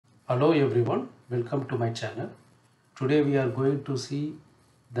Hello everyone, welcome to my channel. Today we are going to see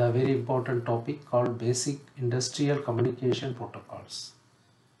the very important topic called Basic Industrial Communication Protocols.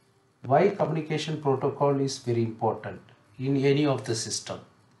 Why communication protocol is very important in any of the system?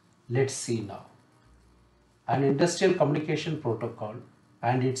 Let's see now. An industrial communication protocol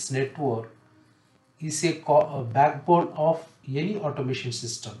and its network is a backbone of any automation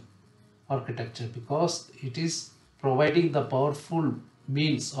system architecture because it is providing the powerful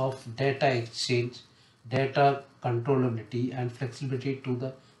means of data exchange, data controllability and flexibility to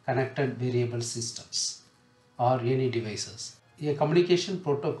the connected variable systems or any devices. A communication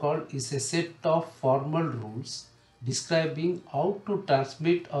protocol is a set of formal rules describing how to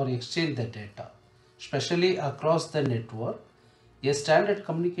transmit or exchange the data, especially across the network. A standard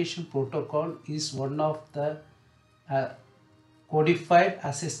communication protocol is one of the codified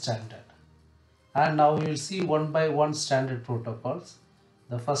as a standard. And now we will see one by one standard protocols.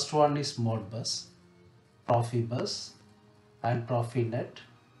 The first one is MODBUS, PROFIBUS and PROFINET,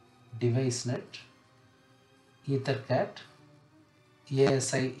 DeviceNet, EtherCAT,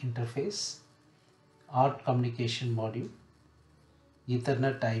 ASI interface, ART communication module,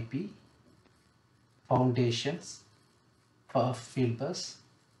 Ethernet IP, foundations, Fieldbus,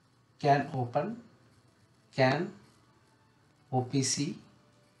 CAN open, CAN, OPC,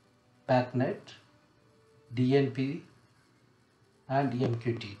 PACnet, DNP and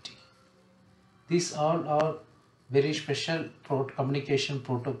MQTT. These all are very special communication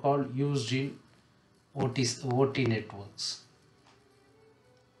protocol used in OT networks.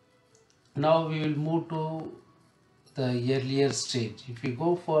 Now we will move to the earlier stage. If we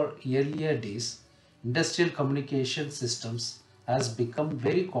go for earlier days, industrial communication systems has become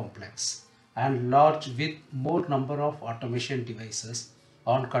very complex and large with more number of automation devices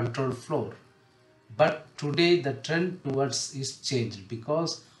on control floor. But today the trend towards is changed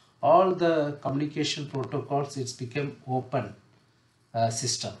because all the communication protocols it's become open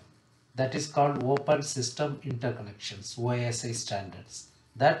system, that is called open system interconnections, OSI standards,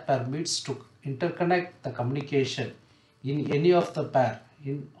 that permits to interconnect the communication in any of the pair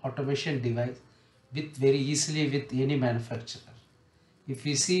in automation device with very easily with any manufacturer. If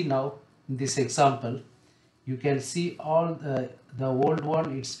we see now in this example, you can see all the old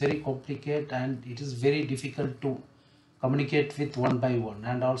one, it's very complicated and it is very difficult to communicate with one by one,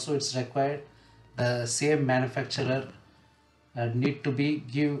 and also it's required the same manufacturer need to be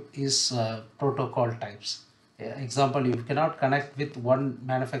give is protocol types. Example, you cannot connect with one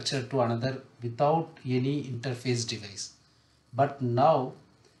manufacturer to another without any interface device. But now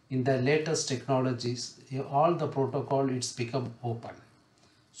in the latest technologies, all the protocol it's become open,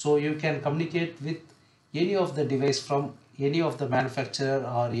 so you can communicate with any of the device from any of the manufacturer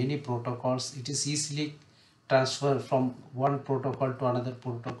or any protocols. It is easily transfer from one protocol to another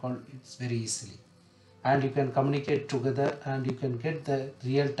protocol, it's very easily, and you can communicate together and you can get the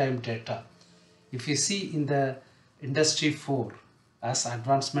real-time data. If you see in the industry 4 as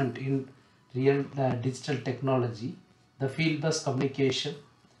advancement in real digital technology, the field bus communication,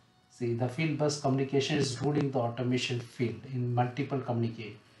 see the field bus communication is ruling the automation field in multiple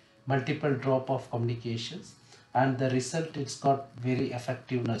drop of communications, and the result it's got very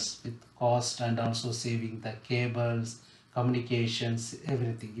effectiveness with cost and also saving the cables, communications,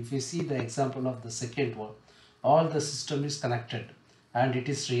 everything. If you see the example of the second one, all the system is connected and it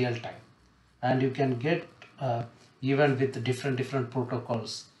is real time, and you can get even with different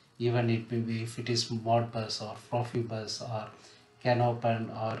protocols, even it may be if it is MODBUS or PROFIBUS or CAN open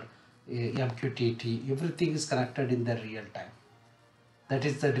or MQTT, everything is connected in the real time. That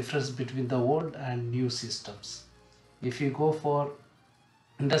is the difference between the old and new systems. If you go for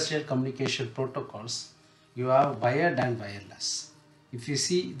industrial communication protocols, you have wired and wireless. If you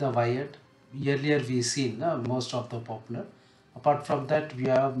see the wired, earlier we seen most of the popular. Apart from that, we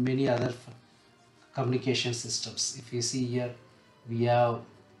have many other communication systems. If you see here, we have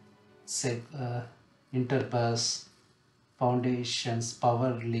say interbus, foundations,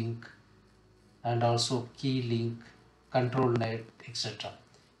 power link, and also key link, control net, etc.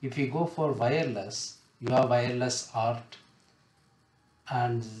 If you go for wireless, you have wireless ART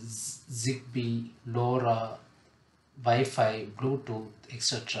and Zigbee, LoRa, Wi-Fi, Bluetooth,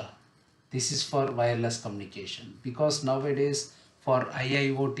 etc. This is for wireless communication, because nowadays for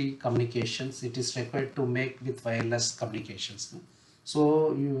IIoT communications it is required to make with wireless communications.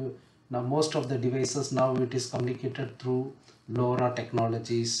 So now most of the devices now it is communicated through LoRa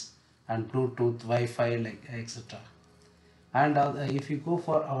technologies and Bluetooth, Wi-Fi, like etc. And if you go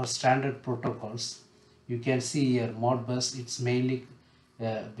for our standard protocols, you can see here MODBUS, it's mainly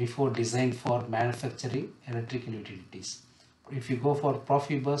before designed for manufacturing electrical utilities. if you go for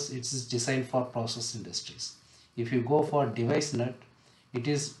PROFIBUS, it is designed for process industries. If you go for DeviceNet, it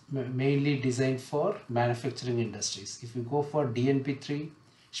is mainly designed for manufacturing industries. If you go for DNP3,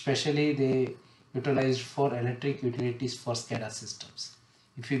 especially they utilized for electric utilities for SCADA systems.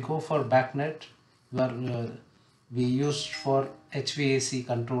 If you go for BACnet, we used for HVAC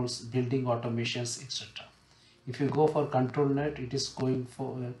controls, building automations, etc. If you go for ControlNet, it is going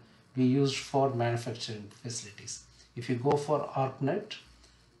for be used for manufacturing facilities. If you go for ArcNet,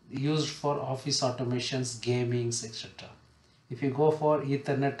 used for office automations, gamings, etc. If you go for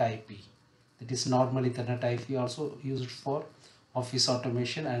Ethernet IP, that is normal Ethernet IP, also used for office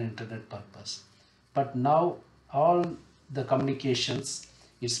automation and internet purpose. But now all the communications,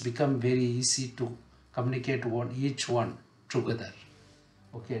 it's become very easy to communicate each one together.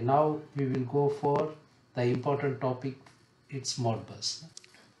 Okay, now we will go for the important topic, it's Modbus.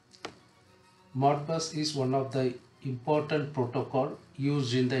 Modbus is one of the important protocol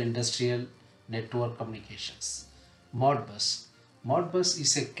used in the industrial network communications. Modbus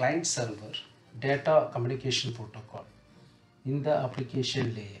is a client server data communication protocol in the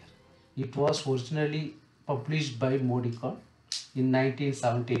application layer. It was originally published by Modicon in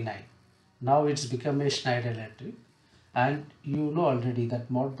 1979. Now it's become a Schneider Electric, and you know already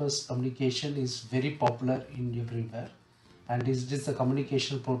that Modbus communication is very popular in everywhere, and it is the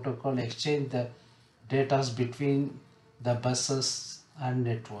communication protocol exchange the data between the buses and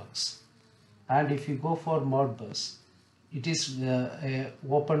networks. And if you go for Modbus, it is a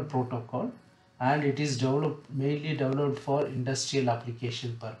open protocol, and it is mainly developed for industrial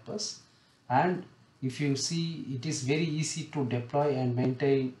application purpose. And if you see, it is very easy to deploy and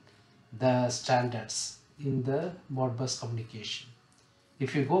maintain the standards in the Modbus communication.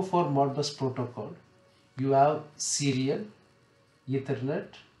 If you go for Modbus protocol, you have serial, Ethernet,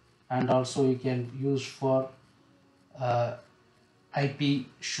 and also you can use for IP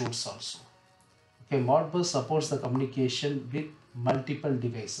shoots also. Okay, Modbus supports the communication with multiple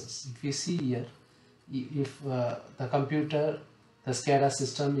devices. If you see here, if the computer, the SCADA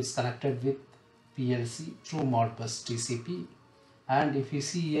system is connected with PLC through Modbus TCP, and if you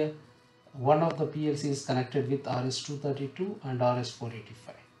see here, one of the PLC is connected with RS-232 and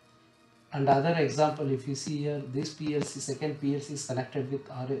RS-485. And other example, if you see here, this PLC, second PLC is connected with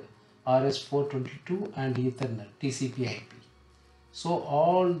RS-422 and Ethernet TCP IP. So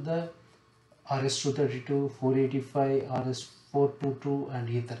all the RS-232, 485, RS-422 and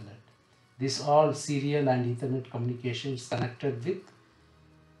Ethernet, this all serial and Ethernet communication is connected with,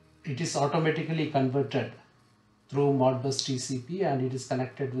 it is automatically converted through Modbus TCP, and it is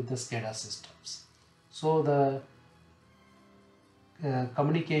connected with the SCADA systems. So the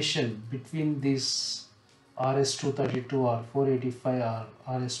communication between this RS-232 or 485 or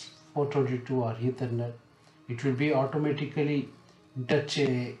RS-422 or Ethernet, it will be automatically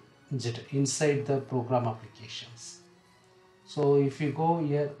interchanged inside the program applications. So if you go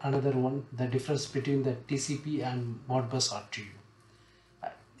here, another one, the difference between the TCP and Modbus RTU.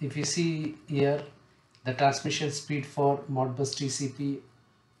 If you see here, the transmission speed for Modbus TCP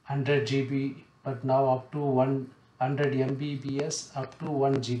 100 GB, but now up to 100 Mbps up to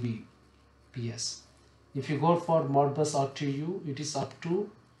 1 Gbps. If you go for Modbus RTU, it is up to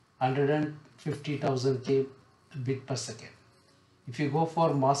 150,000 bit per second. If you go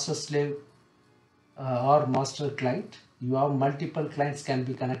for master slave or master client, you have multiple clients can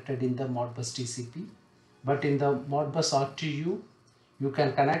be connected in the Modbus TCP, but in the Modbus RTU, you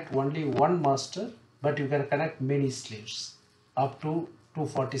can connect only one master, but you can connect many slaves up to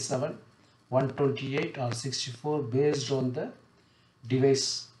 247, 128 or 64 based on the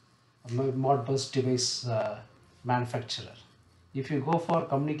device, Modbus device manufacturer. If you go for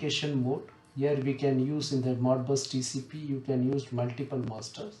communication mode, here we can use in the Modbus TCP, you can use multiple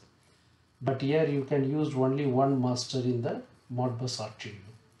masters, but here you can use only one master in the Modbus RTU,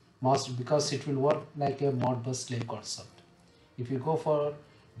 because it will work like a Modbus slave concept. If you go for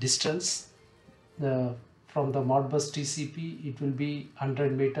distance, from the Modbus TCP, it will be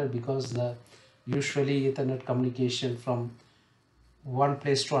 100 meter, because the usually Ethernet communication from one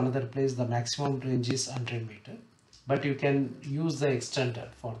place to another place, the maximum range is 100 meter, but you can use the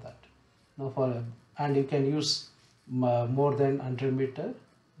extender for that. And you can use more than 100 meter,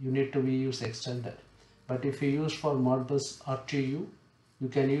 you need to be use extender. But if you use for Modbus RTU, you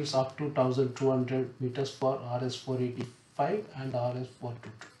can use up to 1200 meters for RS-485 and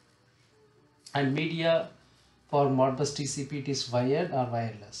RS-422. And media for Modbus TCP, it is wired or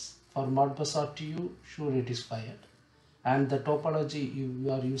wireless. For Modbus RTU, sure it is wired. And the topology you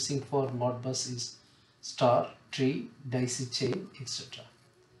are using for Modbus is star, tree, daisy chain, etc.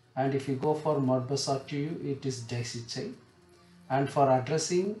 And if you go for Modbus RTU, it is daisy chain. And for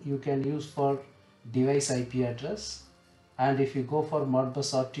addressing, you can use for device IP address, and if you go for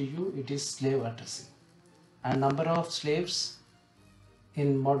Modbus RTU, it is slave addressing. And number of slaves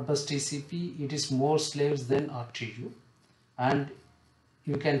in Modbus TCP, it is more slaves than RTU, and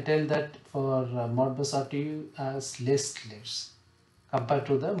you can tell that for Modbus RTU as less slaves compared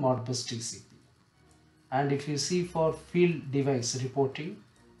to the Modbus TCP. And if you see for field device reporting,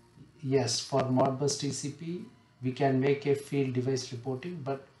 yes, for Modbus TCP we can make a field device reporting,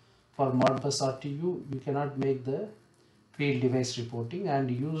 but for Modbus RTU we cannot make the field device reporting,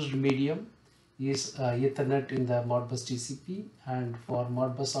 and used medium is Ethernet in the Modbus TCP, and for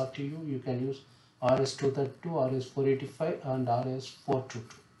Modbus RTU you can use RS-232, RS-485 and RS-422.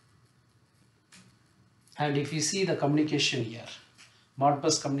 And if you see the communication here,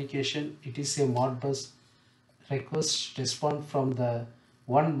 Modbus communication, it is a Modbus request response from the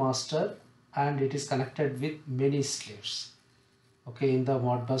one master, and it is connected with many slaves. Okay, in the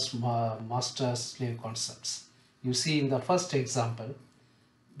Modbus master slave concepts, you see in the first example,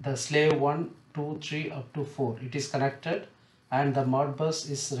 the slave 1, 2, 3 up to 4, it is connected, and the Modbus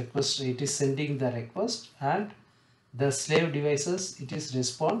is it is sending the request, and the slave devices, it is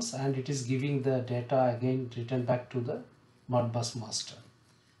response, and it is giving the data again return back to the Modbus master.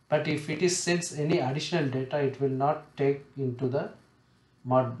 But if it is sends any additional data, it will not take into the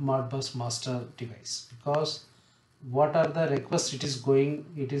Modbus master device, because what are the requests it is going,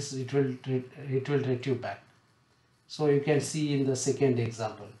 it will retrieve back. So you can see in the second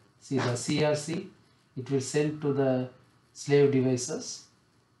example, see the CRC, it will send to the slave devices,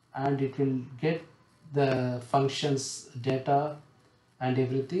 and it will get the functions data and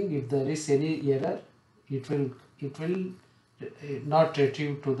everything. If there is any error, it will not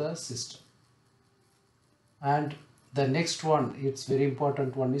retrieve to the system. And the next one, it's very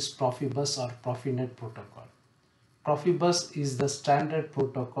important one, is PROFIBUS or PROFINET protocol. PROFIBUS is the standard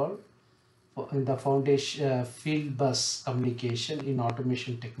protocol in the foundation field bus communication in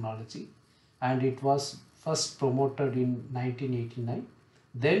automation technology, and it was first promoted in 1989.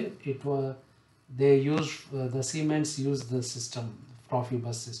 Then the Siemens used the system,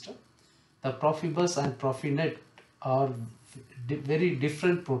 PROFIBUS system. The PROFIBUS and PROFINET are very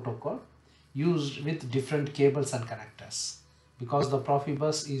different protocol used with different cables and connectors, because the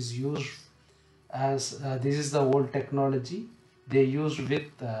PROFIBUS is used as this is the old technology they used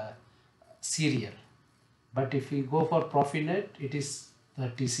with serial, but if we go for PROFINET, it is the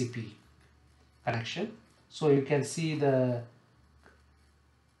TCP connection. So you can see the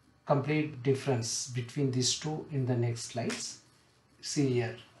complete difference between these two in the next slides. See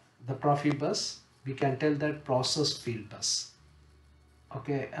here, the PROFIBUS, we can tell that process field bus.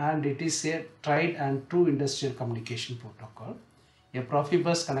 Okay, and it is a tried and true industrial communication protocol. A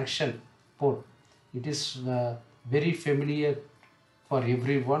PROFIBUS connection port, it is very familiar for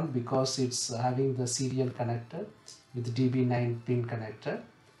everyone, because it's having the serial connector with DB9 pin connector,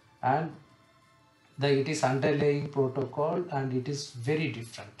 and it is underlying protocol, and it is very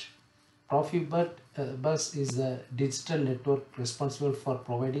different. PROFIBUS is a digital network responsible for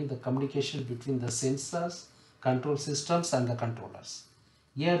providing the communication between the sensors, control systems and the controllers.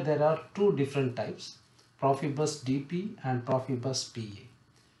 Here there are two different types, PROFIBUS DP and PROFIBUS PA.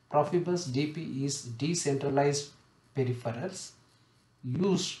 PROFIBUS DP is decentralized peripherals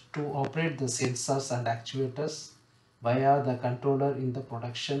used to operate the sensors and actuators via the controller in the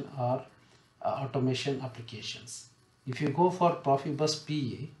production or automation applications. If you go for PROFIBUS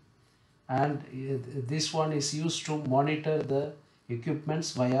PA, and this one is used to monitor the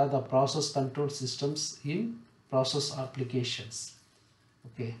equipments via the process control systems in process applications.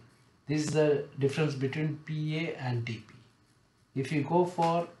 Okay, this is the difference between PA and DP. If you go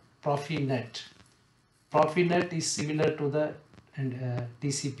for PROFINET, PROFINET is similar to the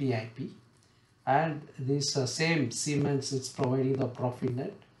TCP IP, and this same Siemens is providing the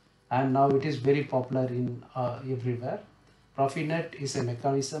PROFINET, and now it is very popular in everywhere. PROFINET is a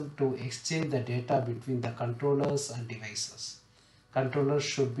mechanism to exchange the data between the controllers and devices. Controllers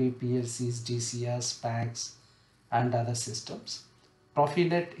should be PLCs, DCRs, PACs and other systems.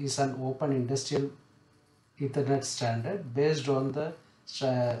 PROFINET is an open industrial Ethernet standard based on the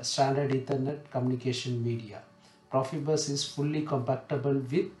standard Ethernet communication media. PROFIBUS is fully compatible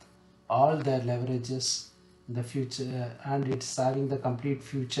with all the leverages in the future, and it's having the complete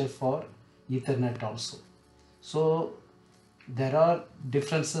future for Ethernet also. So there are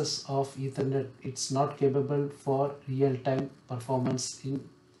differences of Ethernet. It's not capable for real-time performance in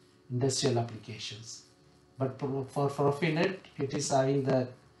industrial applications, but for PROFINET, it is having the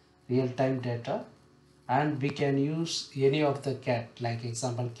real-time data, and we can use any of the CAT, like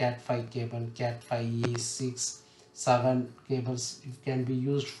example CAT5 cable, CAT5E6, 7 cables it can be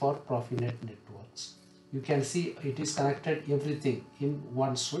used for Profinet networks. You can see it is connected everything in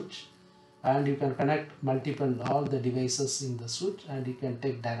one switch, and you can connect multiple all the devices in the switch, and you can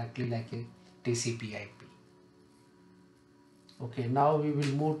take directly like a TCP/IP. Okay, now we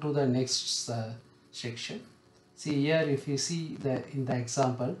will move to the next section. See here, if you see the in the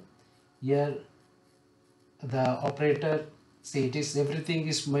example here, the operator, see it is everything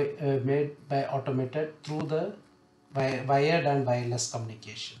is made by automated through the wired and wireless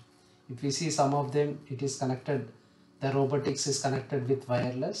communication. If you see some of them, it is connected, the robotics is connected with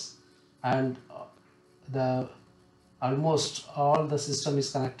wireless, and the almost all the system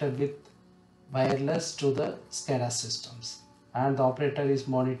is connected with wireless to the SCADA systems, and the operator is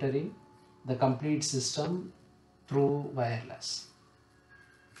monitoring the complete system through wireless.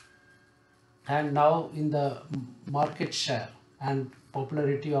 And now in the market share and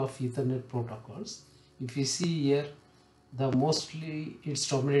popularity of Ethernet protocols, if you see here, the mostly it's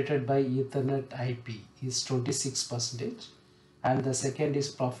dominated by Ethernet IP is 26%, and the second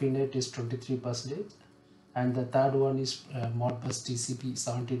is Profinet is 23%, and the third one is MODBUS TCP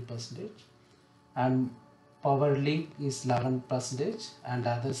 17%, and PowerLink is 11%, and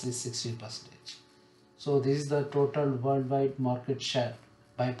others is 16%. So this is the total worldwide market share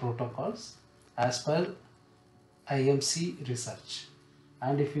by protocols as per IMC research.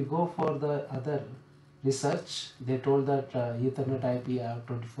 And if you go for the other research, they told that Ethernet IP have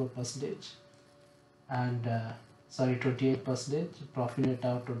 24%, and 28%, Profinet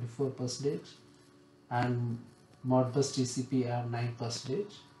have 24%, and Modbus TCP have 9%,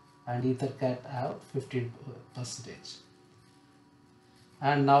 and EtherCAT have 15%.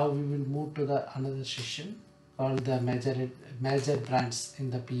 And now we will move to the another session called the major brands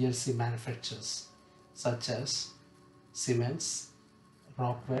in the PLC manufacturers, such as Siemens,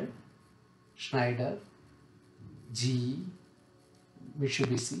 Rockwell, Schneider, GE,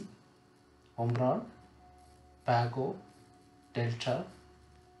 Mitsubishi, Omron, Pago, Delta,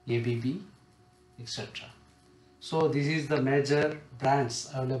 ABB, etc. So this is the major brands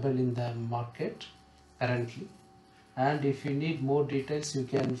available in the market currently. And if you need more details, you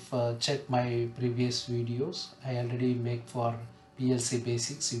can check my previous videos. I already make for PLC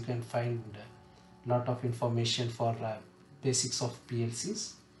basics. You can find a lot of information for basics of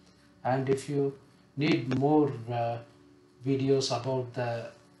PLCs. And if you need more videos about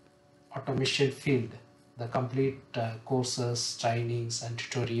the automation field, the complete courses, trainings and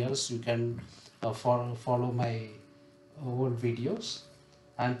tutorials, you can follow my old videos.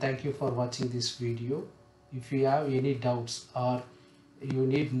 And thank you for watching this video. If you have any doubts or you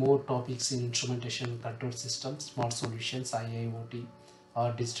need more topics in instrumentation, control systems, smart solutions, IIoT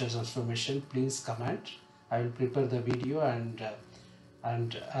or digital transformation, please comment. I will prepare the video and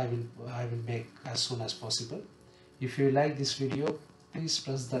I will make as soon as possible. If you like this video, please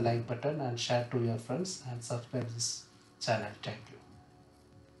press the like button and share to your friends and subscribe this channel. Thank you.